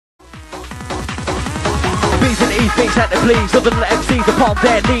B's and EVs at the please, loving the MCs upon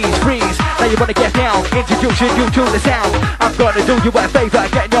their knees, freeze. Now you wanna get down, introducing you to the sound. I'm gonna do you a favour,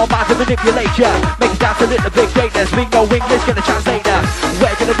 getting your mind to manipulate ya. Make it dance a little bit greatness, speak no English, gonna translate ya.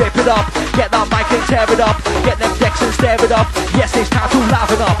 We're gonna rip it up, get that mic and tear it up. Get them decks and stare it up, yes it's time to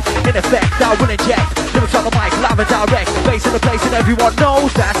liven up. In effect, I will inject, lyrics on the mic, live and direct. Bass in the place and everyone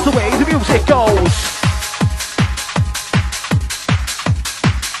knows, that's the way the music goes.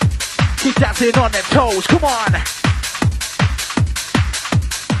 Keep dancing on them toes, come on.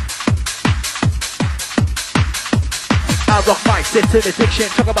 I rock mics, it's an addiction.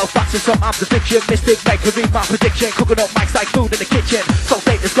 Talk about facts and some arms of fiction. Mystic make a read my prediction. Cooking up mics like food in the kitchen. So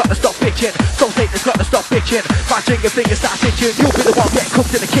Satan's got to stop bitching. So Satan's got to stop bitching. My trigger finger starts itching. You'll be the one getting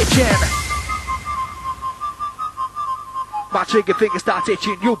cooked in the kitchen. My trigger finger starts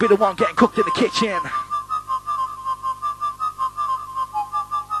itching. You'll be the one getting cooked in the kitchen.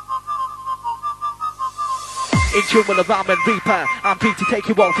 In tune with the Ramen Reaper, I'm Peter, take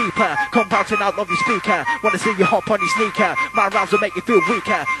you all deeper. Compounding out on your speaker, wanna see you hop on your sneaker. My rounds will make you feel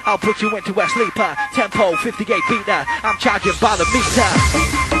weaker, I'll put you into a sleeper. Tempo, 58 beater, I'm charging by the meter.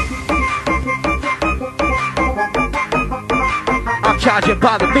 I'm charging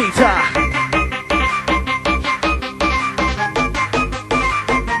by the meter.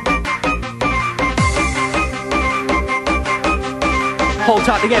 Hold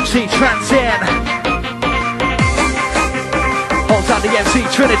tight the MC Transcend. Hold on the MC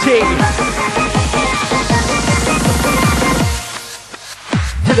Trinity.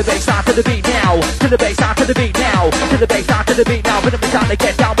 To the bass, out to the beat now. To the bass, out to the beat now. To the bass, out to the beat now. Rhythm is time to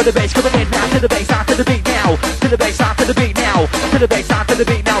get down with the bass coming in now. To the bass, out to the beat now. To the bass, out to the beat now. To the bass, out to the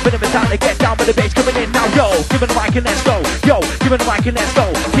beat now. Rhythm is time to get down with the bass coming in now. Yo, give me the mic and let's go. Yo, give me the mic and let's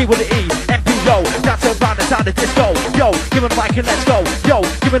go. T with the E, MPO. That's around the sound of disco. Yo, give me the mic and let's go. Yo,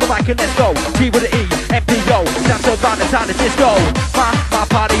 give me the mic and let's go. T with the E, MPO. That's around the sound of disco. My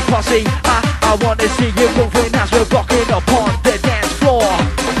party posse. I wanna see you moving as we're rocking up on the dance floor.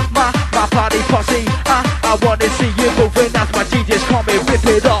 My party posse, I wanna see you moving as my DJs call me rip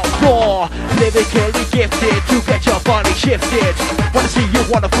it up raw. Lyrically gifted to get your body shifted. Wanna see you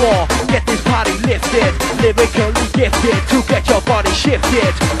on the floor, get this party lifted. Lyrically gifted to get your body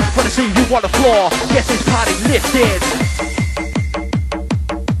shifted. Wanna see you on the floor, get this party lifted.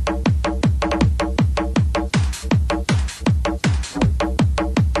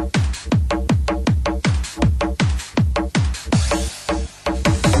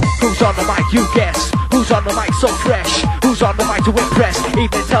 Who's on the mic, you guess? Who's on the mic so fresh? Who's on the mic to impress?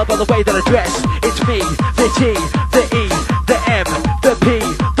 Even tell by the way that I dress. It's me, the T, the E, the M, the P,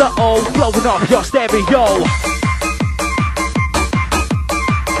 the O, blowing up your stereo.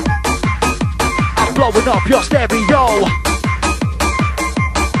 I'm blowing up your stereo.